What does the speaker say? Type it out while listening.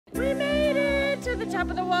the top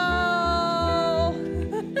of the wall.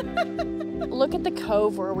 Look at the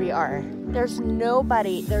cove where we are. There's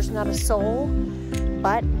nobody, there's not a soul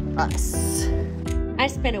but us. I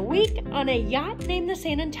spent a week on a yacht named the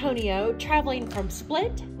San Antonio, traveling from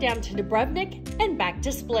Split down to Dubrovnik and back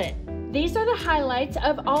to Split. These are the highlights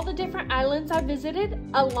of all the different islands I visited,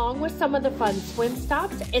 along with some of the fun swim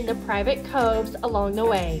stops in the private coves along the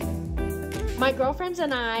way. My girlfriends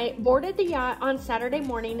and I boarded the yacht on Saturday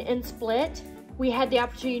morning in Split. We had the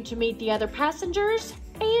opportunity to meet the other passengers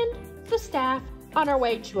and the staff on our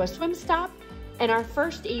way to a swim stop and our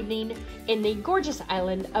first evening in the gorgeous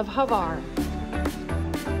island of Hvar.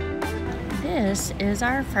 This is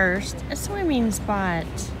our first swimming spot.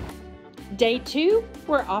 Day 2,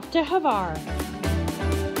 we're off to Hvar.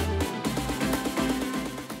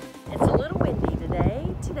 It's a little windy today.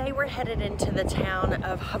 Today we're headed into the town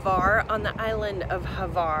of Hvar on the island of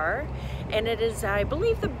Hvar. And it is, I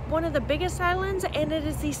believe, one of the biggest islands, and it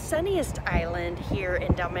is the sunniest island here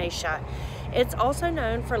in Dalmatia. It's also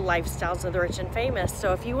known for lifestyles of the rich and famous.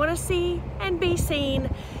 So if you want to see and be seen,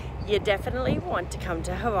 you definitely want to come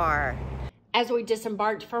to Hvar. As we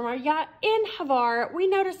disembarked from our yacht in Hvar, we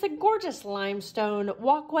noticed the gorgeous limestone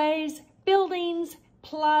walkways, buildings,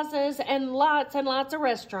 plazas, and lots of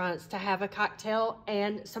restaurants to have a cocktail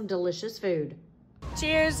and some delicious food.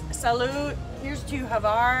 Cheers, salud. Here's to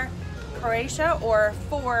Hvar, Croatia, or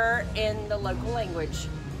four in the local language.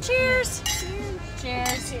 Cheers.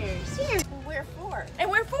 Cheers. Cheers. Cheers. We're four. And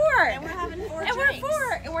we're four. And we're having four drinks. And we're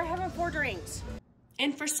four. And we're having 4 drinks.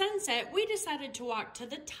 And for sunset, we decided to walk to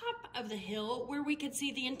the top of the hill where we could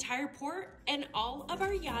see the entire port and all of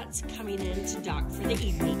our yachts coming in to dock for the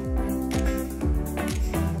evening.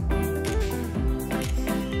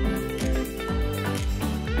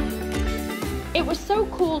 It was so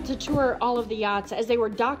cool to tour all of the yachts as they were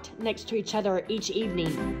docked next to each other each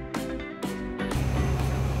evening.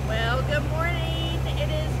 Well, good morning. It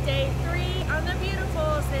is day 3 on the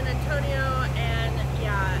beautiful San Antonio, and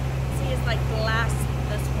yeah, see, it's like glass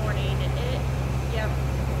this morning.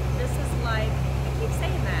 This is life. I keep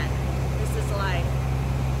saying that. This is life.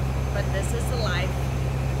 But this is the life.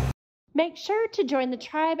 Make sure to join the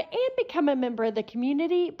tribe and become a member of the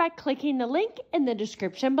community by clicking the link in the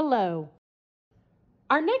description below.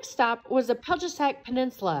 Our next stop was the Pelješac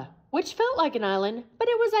Peninsula, which felt like an island, but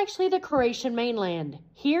it was actually the Croatian mainland.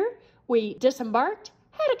 Here, we disembarked,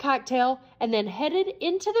 had a cocktail, and then headed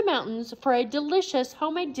into the mountains for a delicious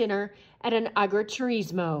homemade dinner at an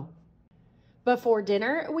agriturismo. Before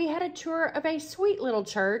dinner, we had a tour of a sweet little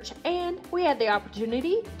church, and we had the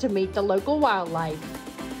opportunity to meet the local wildlife.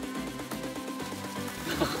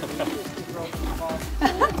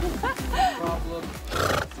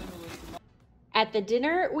 At the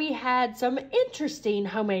dinner, we had some interesting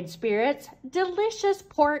homemade spirits, delicious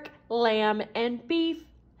pork, lamb, and beef,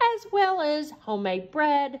 as well as homemade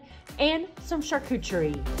bread and some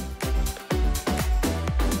charcuterie.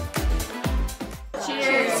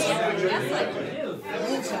 Cheers. That's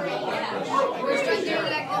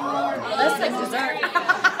like dessert.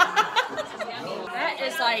 That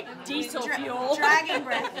is like diesel fuel. Dragon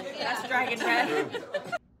breath. That's dragon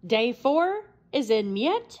breath. Day 4 is in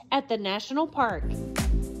Mljet at the National Park.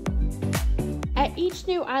 At each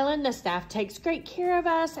new island, the staff takes great care of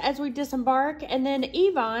us as we disembark, and then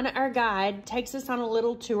Ivan, our guide, takes us on a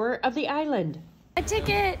little tour of the island. A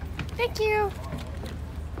ticket. Thank you.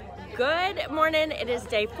 Good morning. It is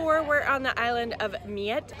day 4. We're on the island of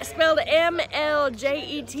Mljet, spelled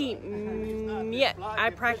M-L-J-E-T. Mljet. I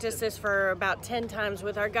practiced this for about 10 times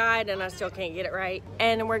with our guide, and I still can't get it right.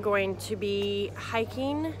 And we're going to be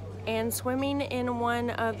hiking and swimming in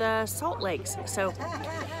one of the salt lakes. So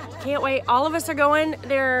can't wait. All of us are going.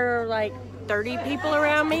 There are like 30 people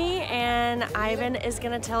around me, and Ivan is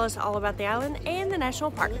going to tell us all about the island and the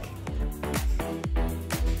national park.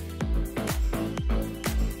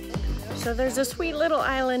 So there's a sweet little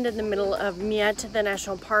island in the middle of Mljet, the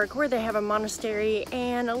national park, where they have a monastery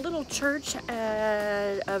and a little church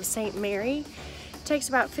of St. Mary. It takes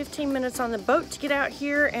about 15 minutes on the boat to get out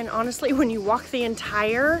here, and honestly, when you walk the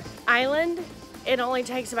entire island, it only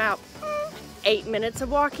takes about 8 minutes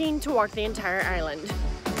of walking to walk the entire island.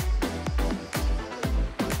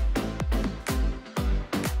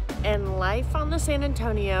 And life on the San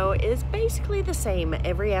Antonio is basically the same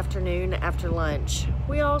every afternoon after lunch.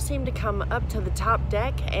 We all seem to come up to the top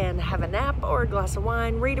deck and have a nap or a glass of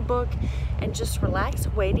wine, read a book, and just relax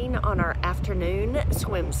waiting on our afternoon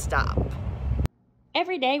swim stop.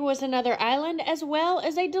 Every day was another island, as well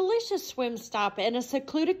as a delicious swim stop in a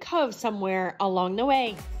secluded cove somewhere along the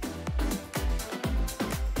way.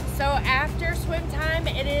 So after swim time,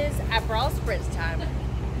 it is Aperol Spritz time.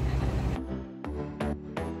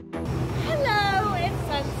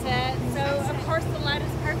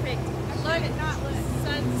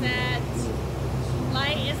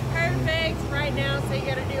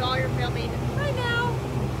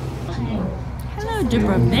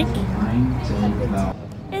 Dubrovnik.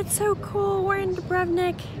 It's so cool. We're in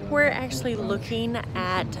Dubrovnik. We're actually looking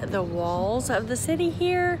at the walls of the city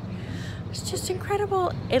here. It's just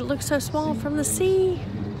incredible. It looks so small from the sea.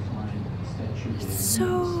 It's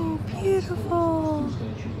so beautiful.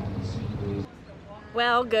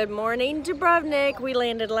 Well, good morning, Dubrovnik. We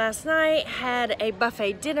landed last night, had a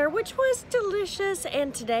buffet dinner, which was delicious,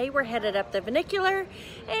 and today we're headed up the funicular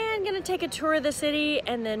and gonna take a tour of the city,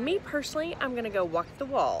 and then me personally, I'm gonna go walk the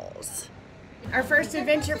walls. Our first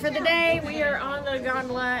adventure for the day, we are on the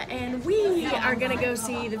gondola, and we are gonna go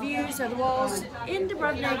see the views of the walls in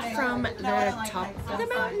Dubrovnik from the top of the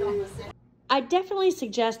mountain. I definitely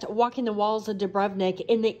suggest walking the walls of Dubrovnik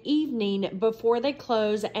in the evening before they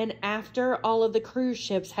close and after all of the cruise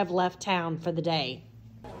ships have left town for the day.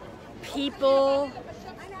 People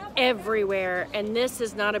everywhere, and this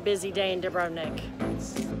is not a busy day in Dubrovnik.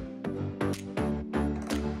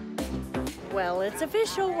 Well, it's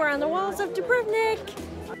official. We're on the walls of Dubrovnik.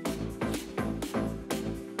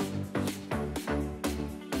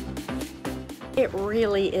 It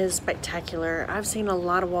really is spectacular. I've seen a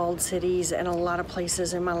lot of walled cities and a lot of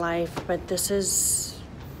places in my life, but this is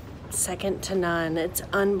second to none. It's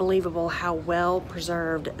unbelievable how well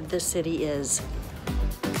preserved this city is.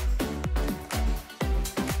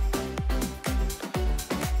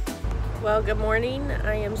 Well, good morning.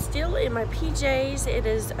 I am still in my PJs. It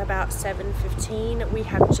is about 7:15. We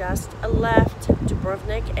have just left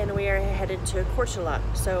Dubrovnik and we are headed to Korcula.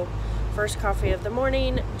 So first coffee of the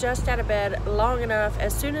morning, just out of bed long enough.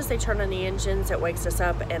 As soon as they turn on the engines, it wakes us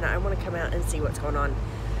up and I want to come out and see what's going on.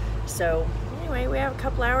 So anyway, we have a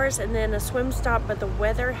couple hours and then a swim stop, but the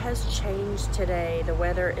weather has changed today. The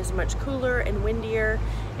weather is much cooler and windier.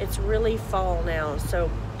 It's really fall now. So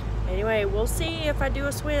anyway, we'll see if I do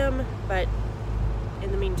a swim, but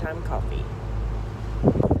in the meantime, coffee.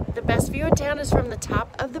 The best view in town is from the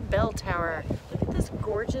top of the bell tower. Look at this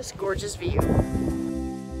gorgeous, gorgeous view.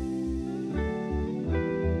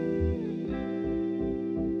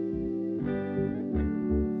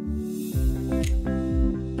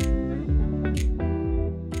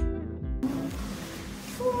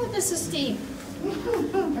 This is steep.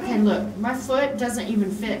 Okay, look, my foot doesn't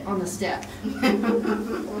even fit on the step.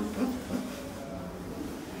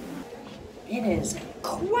 It is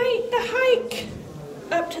quite the hike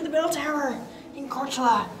up to the bell tower in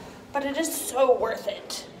Korcula, but it is so worth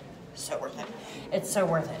it. So worth it. It's so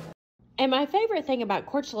worth it. And my favorite thing about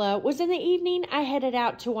Korcula was in the evening, I headed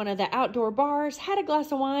out to one of the outdoor bars, had a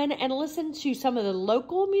glass of wine, and listened to some of the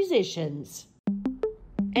local musicians.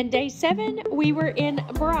 And day 7, we were in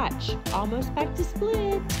Brač, almost back to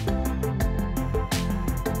Split.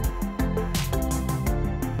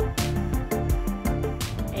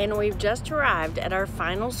 And we've just arrived at our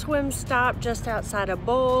final swim stop just outside of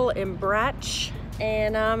Bol in Brač.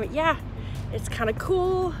 And yeah, it's kind of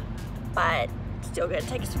cool, but still gonna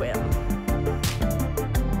take a swim.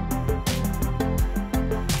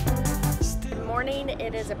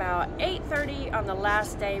 It is about 8:30 on the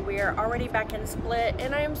last day. We are already back in Split,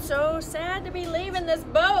 and I am so sad to be leaving this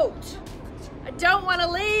boat. I don't want to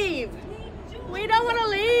leave. We don't want to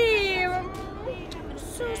leave. I'm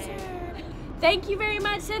so sad. Thank you very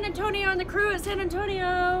much, San Antonio, and the crew at San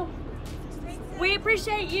Antonio. We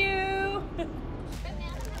appreciate you.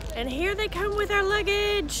 And here they come with our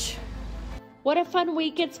luggage. What a fun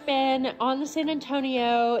week it's been on the San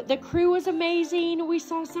Antonio. The crew was amazing. We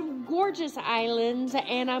saw some gorgeous islands,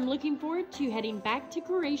 and I'm looking forward to heading back to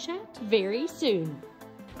Croatia very soon.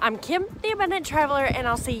 I'm Kim, the Abundant Traveler, and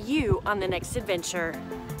I'll see you on the next adventure.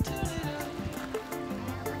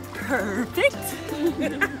 Perfect.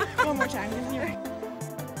 One more time in here.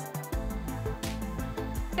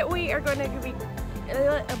 We are going to be...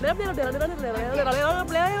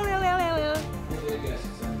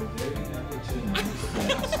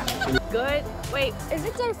 Good. Wait, is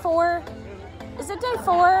it day 4? Is it day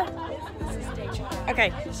 4? This is day 2.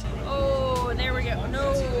 Okay. Oh, there we go.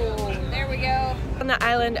 No, there we go. On the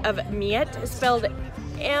island of Mljet, spelled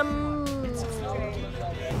M.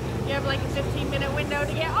 You have like a 15-minute window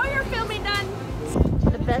to get all your filming done.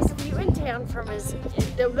 The best view in town from is